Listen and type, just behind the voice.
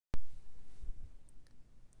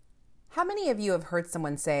How many of you have heard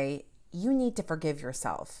someone say, you need to forgive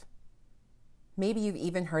yourself? Maybe you've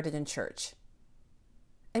even heard it in church.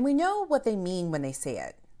 And we know what they mean when they say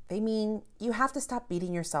it. They mean you have to stop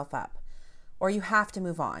beating yourself up, or you have to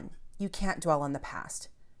move on. You can't dwell on the past.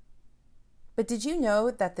 But did you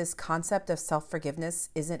know that this concept of self-forgiveness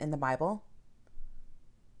isn't in the Bible?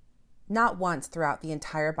 Not once throughout the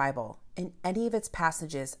entire Bible, in any of its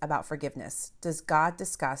passages about forgiveness, does God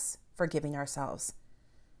discuss forgiving ourselves.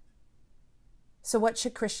 So what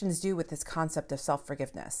should Christians do with this concept of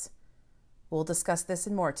self-forgiveness? We'll discuss this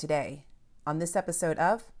and more today on this episode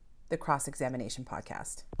of the Cross-Examination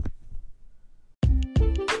Podcast.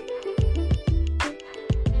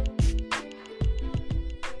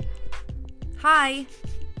 Hi,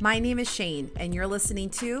 my name is Shane, and you're listening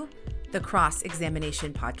to the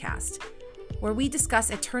Cross-Examination Podcast, where we discuss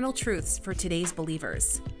eternal truths for today's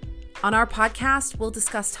believers. On our podcast, we'll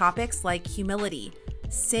discuss topics like humility,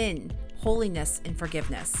 sin, holiness, and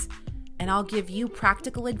forgiveness, and I'll give you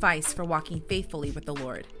practical advice for walking faithfully with the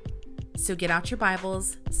Lord. So get out your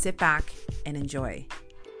Bibles, sit back, and enjoy.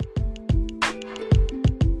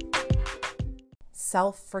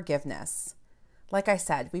 Self-forgiveness. Like I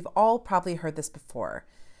said, we've all probably heard this before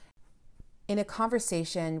in a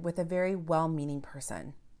conversation with a very well-meaning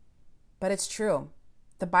person. But it's true.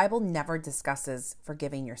 The Bible never discusses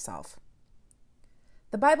forgiving yourself.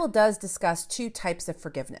 The Bible does discuss two types of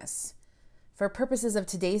forgiveness. For purposes of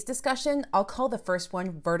today's discussion, I'll call the first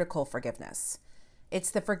one vertical forgiveness.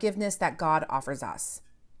 It's the forgiveness that God offers us.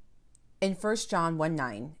 In 1 John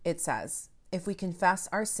 1:9, it says, "If we confess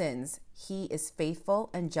our sins, he is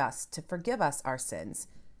faithful and just to forgive us our sins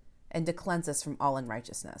and to cleanse us from all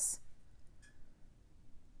unrighteousness."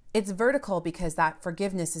 It's vertical because that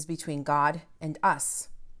forgiveness is between God and us.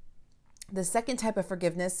 The second type of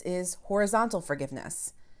forgiveness is horizontal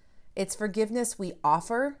forgiveness. It's forgiveness we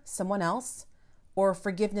offer someone else or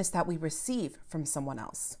forgiveness that we receive from someone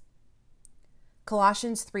else.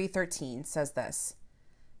 Colossians 3:13 says this,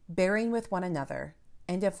 "Bearing with one another,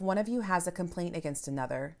 and if one of you has a complaint against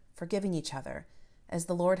another, forgiving each other, as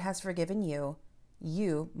the Lord has forgiven you,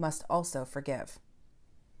 you must also forgive."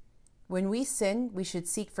 When we sin, we should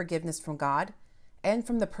seek forgiveness from God and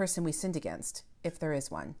from the person we sinned against, if there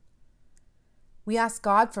is one. We ask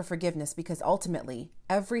God for forgiveness because ultimately,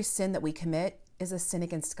 every sin that we commit is a sin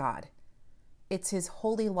against God. It's His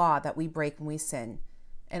holy law that we break when we sin,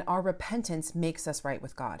 and our repentance makes us right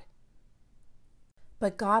with God.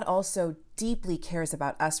 But God also deeply cares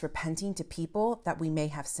about us repenting to people that we may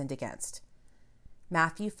have sinned against.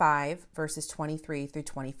 Matthew 5, verses 23 through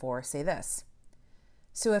 24 say this,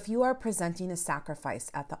 "So if you are presenting a sacrifice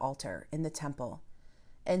at the altar in the temple,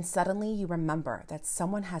 and suddenly you remember that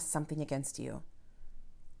someone has something against you,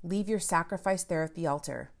 leave your sacrifice there at the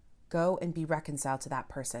altar, go and be reconciled to that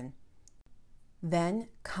person. Then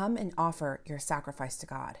come and offer your sacrifice to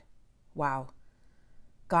God." Wow.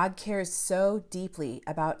 God cares so deeply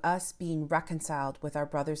about us being reconciled with our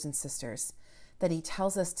brothers and sisters that He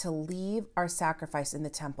tells us to leave our sacrifice in the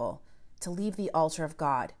temple, to leave the altar of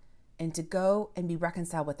God, and to go and be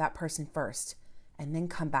reconciled with that person first, and then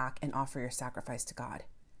come back and offer your sacrifice to God.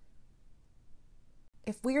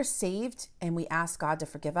 If we are saved and we ask God to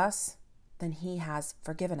forgive us, then He has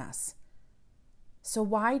forgiven us. So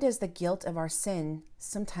why does the guilt of our sin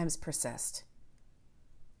sometimes persist?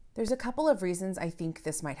 There's a couple of reasons I think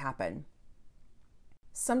this might happen.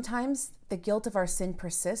 Sometimes the guilt of our sin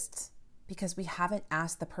persists because we haven't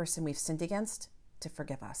asked the person we've sinned against to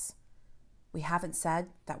forgive us. We haven't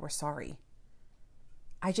said that we're sorry.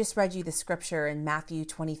 I just read you the scripture in Matthew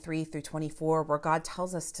 23 through 24 where God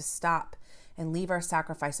tells us to stop and leave our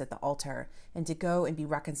sacrifice at the altar and to go and be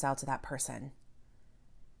reconciled to that person.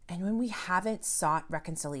 And when we haven't sought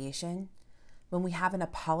reconciliation, when we haven't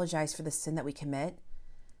apologized for the sin that we commit,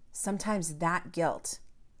 sometimes that guilt,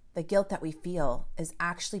 the guilt that we feel, is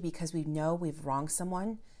actually because we know we've wronged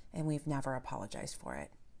someone and we've never apologized for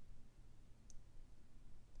it.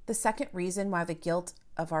 The second reason why the guilt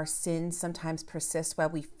of our sin sometimes persists while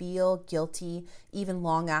we feel guilty even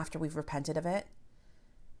long after we've repented of it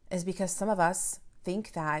is because some of us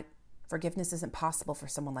think that forgiveness isn't possible for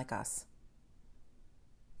someone like us.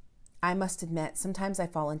 I must admit, sometimes I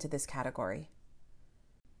fall into this category.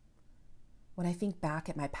 When I think back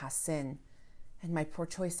at my past sin and my poor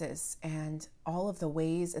choices and all of the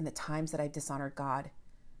ways and the times that I dishonored God,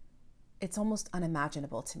 it's almost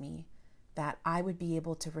unimaginable to me that I would be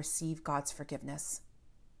able to receive God's forgiveness.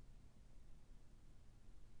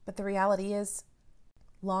 But the reality is,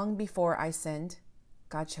 long before I sinned,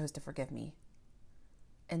 God chose to forgive me.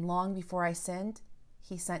 And long before I sinned,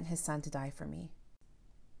 He sent His Son to die for me.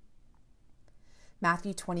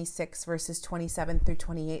 Matthew 26, verses 27 through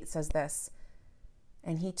 28 says this,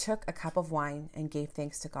 "And he took a cup of wine and gave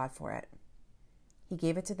thanks to God for it. He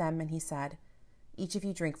gave it to them and he said, 'Each of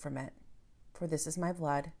you drink from it, for this is my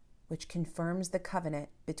blood, which confirms the covenant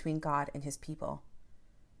between God and his people.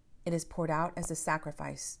 It is poured out as a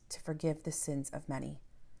sacrifice to forgive the sins of many.'"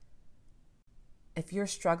 If you're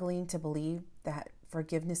struggling to believe that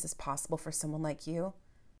forgiveness is possible for someone like you,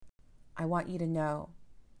 I want you to know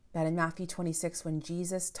that in Matthew 26, when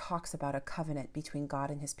Jesus talks about a covenant between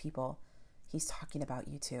God and his people, he's talking about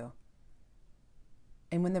you too.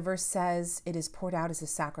 And when the verse says it is poured out as a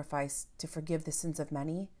sacrifice to forgive the sins of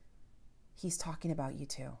many, he's talking about you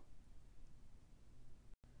too.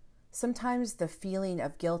 Sometimes the feeling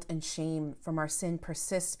of guilt and shame from our sin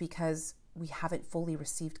persists because we haven't fully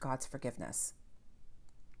received God's forgiveness.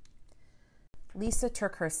 Lisa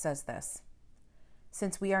TerKeurst says this,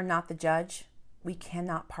 "Since we are not the judge, we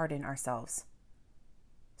cannot pardon ourselves.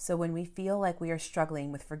 So when we feel like we are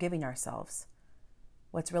struggling with forgiving ourselves,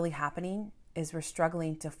 what's really happening is we're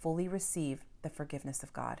struggling to fully receive the forgiveness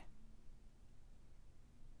of God."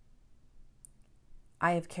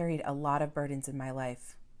 I have carried a lot of burdens in my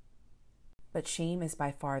life, but shame is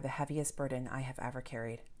by far the heaviest burden I have ever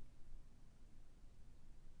carried.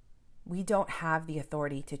 We don't have the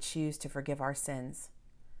authority to choose to forgive our sins.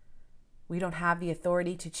 We don't have the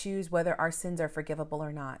authority to choose whether our sins are forgivable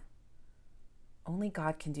or not. Only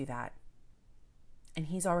God can do that. And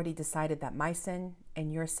he's already decided that my sin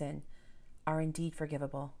and your sin are indeed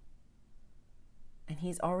forgivable. And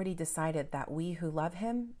he's already decided that we who love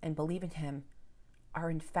him and believe in him are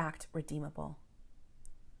in fact redeemable.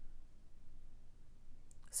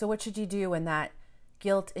 So what should you do when that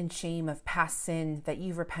guilt and shame of past sin that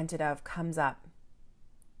you've repented of comes up?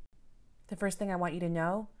 The first thing I want you to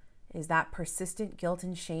know is that persistent guilt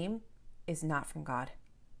and shame is not from God.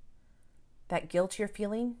 That guilt you're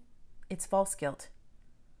feeling, it's false guilt.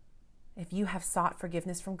 If you have sought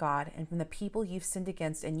forgiveness from God and from the people you've sinned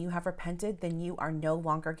against and you have repented, then you are no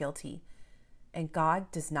longer guilty, and God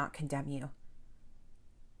does not condemn you.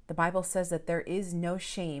 The Bible says that there is no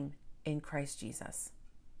shame in Christ Jesus.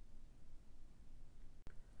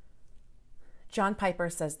 John Piper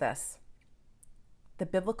says this, "The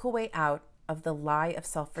biblical way out of the lie of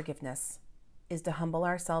self-forgiveness is to humble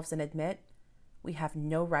ourselves and admit we have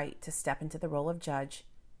no right to step into the role of judge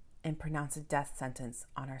and pronounce a death sentence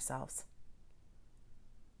on ourselves."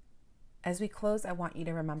 As we close, I want you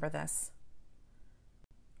to remember this.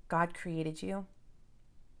 God created you,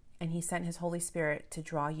 and he sent his Holy Spirit to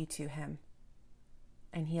draw you to him.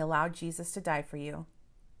 And he allowed Jesus to die for you.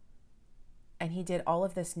 And he did all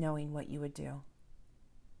of this knowing what you would do.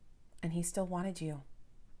 And he still wanted you.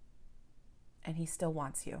 And he still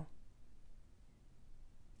wants you.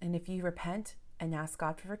 And if you repent and ask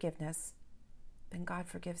God for forgiveness, then God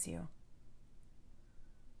forgives you.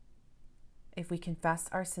 If we confess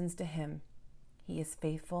our sins to him, he is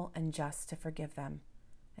faithful and just to forgive them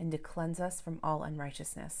and to cleanse us from all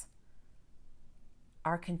unrighteousness.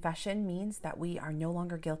 Our confession means that we are no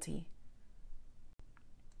longer guilty.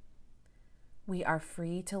 We are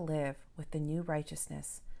free to live with the new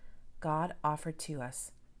righteousness God offered to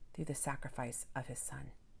us through the sacrifice of his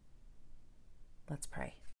Son. Let's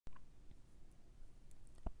pray.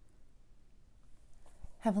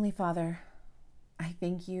 Heavenly Father, I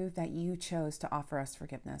thank you that you chose to offer us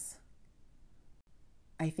forgiveness.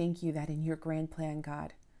 I thank you that in your grand plan,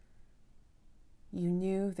 God, you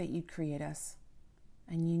knew that you'd create us,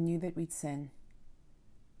 and you knew that we'd sin,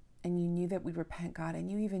 and you knew that we'd repent, God,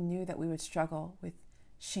 and you even knew that we would struggle with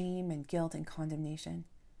shame and guilt and condemnation.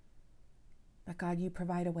 But God, you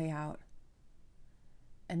provide a way out.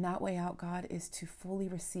 And that way out, God, is to fully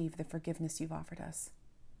receive the forgiveness you've offered us.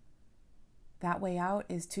 That way out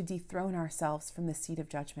is to dethrone ourselves from the seat of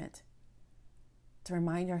judgment. To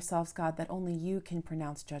remind ourselves, God, that only you can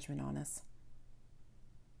pronounce judgment on us.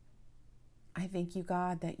 I thank you,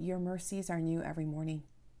 God, that your mercies are new every morning.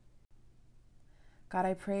 God,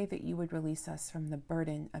 I pray that you would release us from the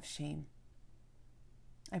burden of shame.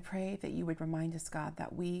 I pray that you would remind us, God,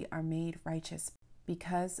 that we are made righteous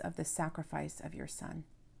because of the sacrifice of your Son.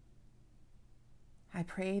 I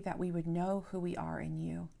pray that we would know who we are in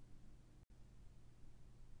you.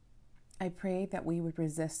 I pray that we would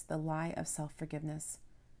resist the lie of self-forgiveness,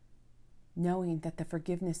 knowing that the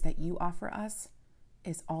forgiveness that you offer us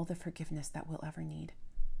is all the forgiveness that we'll ever need.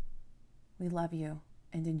 We love you,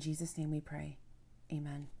 and in Jesus' name we pray.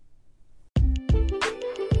 Amen.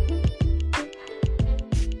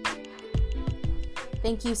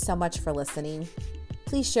 Thank you so much for listening.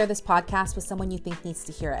 Please share this podcast with someone you think needs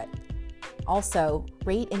to hear it. Also,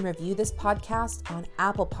 rate and review this podcast on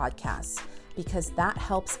Apple Podcasts because that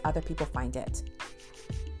helps other people find it.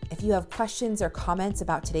 If you have questions or comments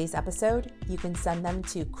about today's episode, you can send them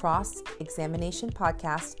to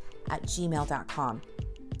crossexaminationpodcast@gmail.com.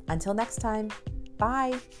 Until next time,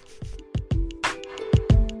 bye.